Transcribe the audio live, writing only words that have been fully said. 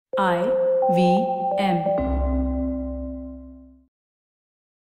IVM.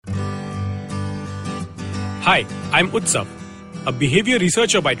 Hi, I'm Utsav, a behavior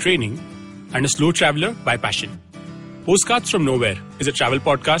researcher by training and a slow traveler by passion. Postcards from Nowhere is a travel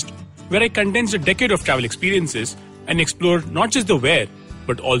podcast where I condense a decade of travel experiences and explore not just the where,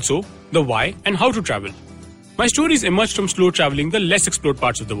 but also the why and how to travel. My stories emerged from slow traveling the less explored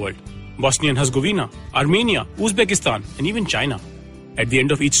parts of the world: Bosnia and Herzegovina, Armenia, Uzbekistan, and even China. At the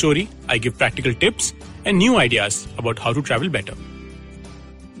end of each story, I give practical tips and new ideas about how to travel better.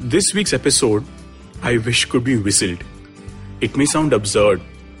 This week's episode, I wish could be whistled. It may sound absurd,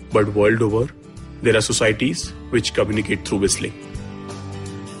 but world over, there are societies which communicate through whistling.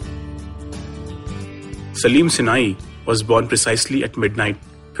 Salim Sinai was born precisely at midnight,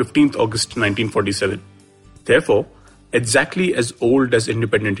 15th August 1947. Therefore, exactly as old as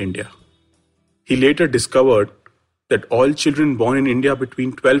independent India. He later discovered that all children born in India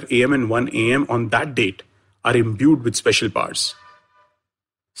between 12 am and 1 am on that date are imbued with special powers.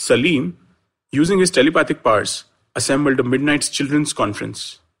 Salim, using his telepathic powers, assembled a Midnight Children's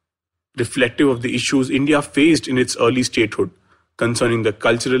Conference, reflective of the issues India faced in its early statehood concerning the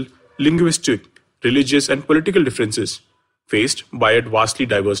cultural, linguistic, religious and political differences faced by a vastly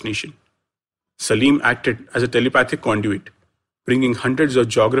diverse nation. Salim acted as a telepathic conduit, bringing hundreds of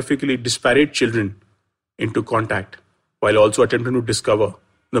geographically disparate children into contact, while also attempting to discover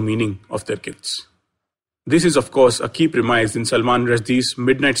the meaning of their gifts. This is, of course, a key premise in Salman Rushdie's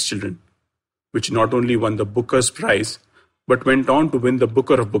Midnight's Children, which not only won the Booker's Prize, but went on to win the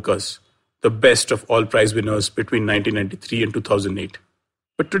Booker of Bookers, the best of all prize winners between 1993 and 2008.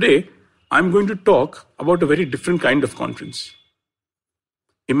 But today, I'm going to talk about a very different kind of conference.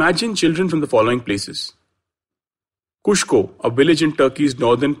 Imagine children from the following places: Cusco, a village in Turkey's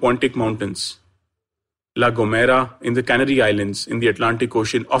northern Pontic Mountains; La Gomera in the Canary Islands in the Atlantic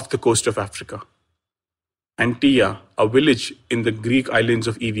Ocean off the coast of Africa; Antilla, a village in the Greek islands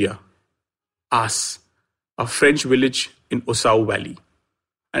of Evia; As, a French village in Osao Valley;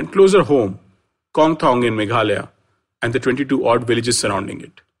 and closer home, Kong Thong in Meghalaya and the 22 odd villages surrounding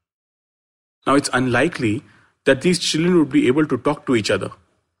it. Now, it's unlikely that these children would be able to talk to each other.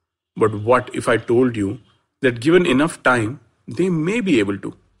 But what if I told you that given enough time, they may be able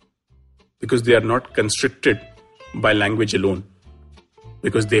to? Because they are not constricted by language alone.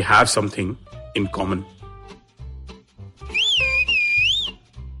 Because they have something in common.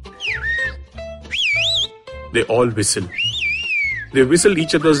 They all whistle. They whistle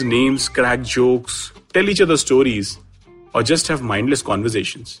each other's names, crack jokes, tell each other stories, or just have mindless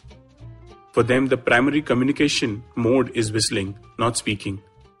conversations. For them, the primary communication mode is whistling, not speaking.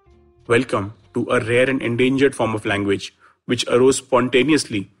 Welcome to a rare and endangered form of language which arose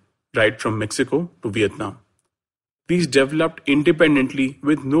spontaneously right from Mexico to Vietnam. These developed independently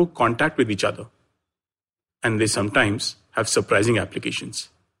with no contact with each other. And they sometimes have surprising applications.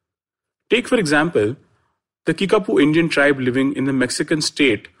 Take, for example, the Kickapoo Indian tribe living in the Mexican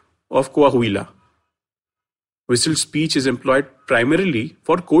state of Coahuila. Whistled speech is employed primarily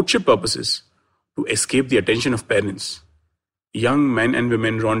for courtship purposes, to escape the attention of parents. Young men and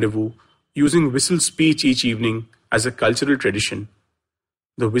women rendezvous using whistled speech each evening as a cultural tradition.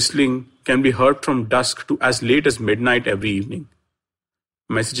 The whistling can be heard from dusk to as late as midnight every evening.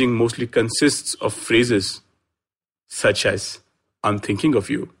 Messaging mostly consists of phrases such as, "I'm thinking of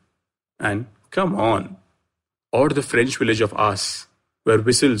you," and "come on," or the French village of As, where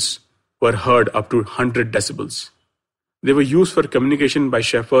whistles were heard up to 100 decibels. They were used for communication by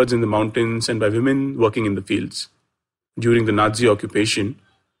shepherds in the mountains and by women working in the fields. During the Nazi occupation,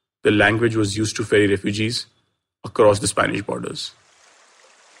 the language was used to ferry refugees across the Spanish borders.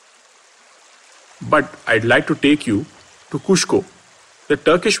 But I'd like to take you to Cusco, the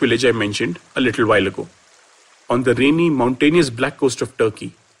Turkish village I mentioned a little while ago. On the rainy, mountainous black coast of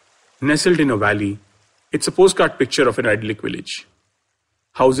Turkey, nestled in a valley, it's a postcard picture of an idyllic village.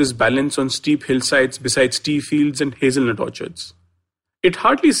 Houses balance on steep hillsides beside tea fields and hazelnut orchards. It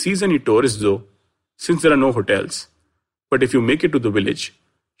hardly sees any tourists though, since there are no hotels. But if you make it to the village,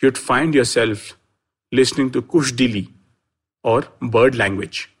 you'd find yourself listening to Kushdili, or bird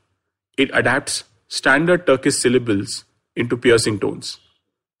language. It adapts standard Turkish syllables into piercing tones.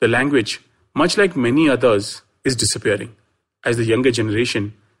 The language, much like many others, is disappearing, as the younger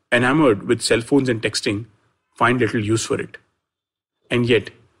generation, enamored with cell phones and texting, find little use for it. And yet,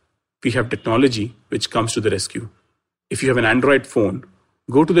 we have technology which comes to the rescue. If you have an Android phone,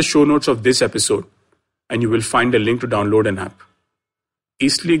 go to the show notes of this episode and you will find a link to download an app.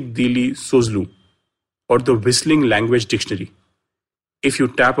 Islik Dili Sozlu, or the Whistling Language Dictionary. If you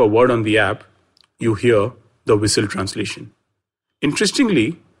tap a word on the app, you hear the whistle translation.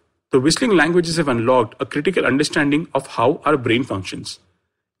 Interestingly, The whistling languages have unlocked a critical understanding of how our brain functions.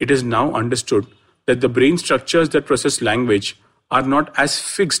 It is now understood that the brain structures that process language are not as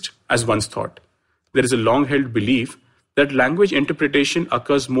fixed as once thought. There is a long-held belief that language interpretation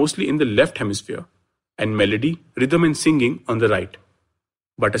occurs mostly in the left hemisphere and melody, rhythm and singing on the right.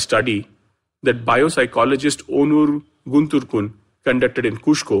 But a study that biopsychologist Onur Gunturkun conducted in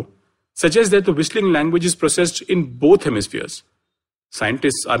Cusco suggests that the whistling language is processed in both hemispheres.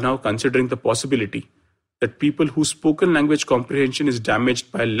 Scientists are now considering the possibility that people whose spoken language comprehension is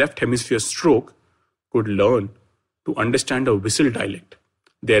damaged by a left hemisphere stroke could learn to understand a whistle dialect,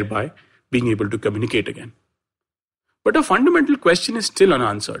 thereby being able to communicate again. But a fundamental question is still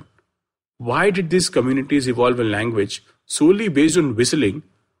unanswered. Why did these communities evolve a language solely based on whistling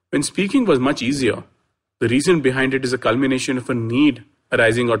when speaking was much easier? The reason behind it is a culmination of a need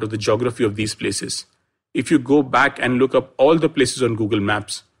arising out of the geography of these places. If you go back and look up all the places on Google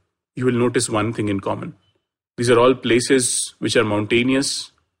Maps, you will notice one thing in common. These are all places which are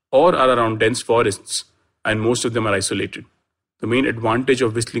mountainous or are around dense forests, and most of them are isolated. The main advantage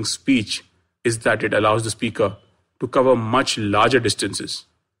of whistling speech is that it allows the speaker to cover much larger distances,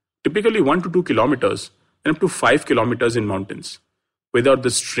 typically 1 to 2 kilometers and up to 5 kilometers in mountains, without the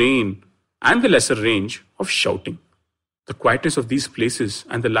strain and the lesser range of shouting. The quietness of these places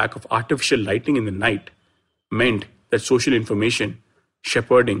and the lack of artificial lighting in the night meant that social information,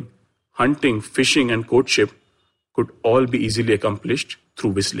 shepherding, hunting, fishing and courtship could all be easily accomplished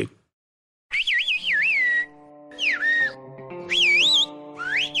through whistling.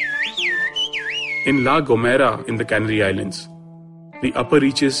 In La Gomera in the Canary Islands, the upper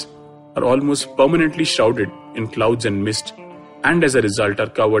reaches are almost permanently shrouded in clouds and mist, and as a result are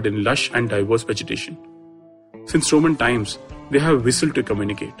covered in lush and diverse vegetation. Since Roman times, they have whistled to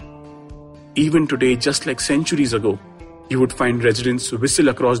communicate. Even today, just like centuries ago, you would find residents whistle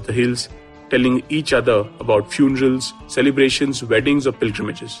across the hills, telling each other about funerals, celebrations, weddings, or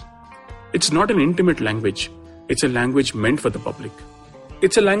pilgrimages. It's not an intimate language, it's a language meant for the public.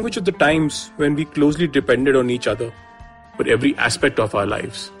 It's a language of the times when we closely depended on each other for every aspect of our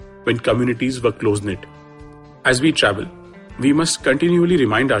lives, when communities were close-knit. As we travel, we must continually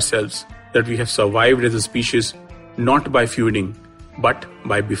remind ourselves that we have survived as a species not by feuding, but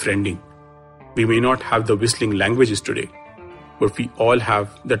by befriending. We may not have the whistling languages today, but we all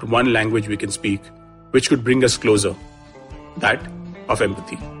have that one language we can speak, which could bring us closer, that of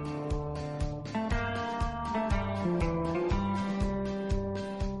empathy.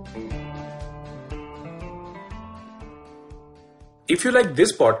 If you like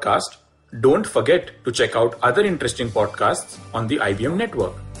this podcast, don't forget to check out other interesting podcasts on the IVM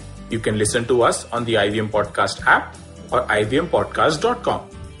network. You can listen to us on the IVM Podcast app or ivmpodcast.com.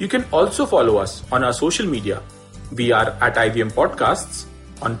 You can also follow us on our social media. We are at IVM Podcasts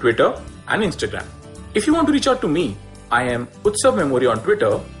on Twitter and Instagram. If you want to reach out to me, I am Utsav Memory on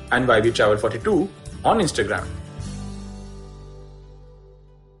Twitter and YV Travel 42 on Instagram.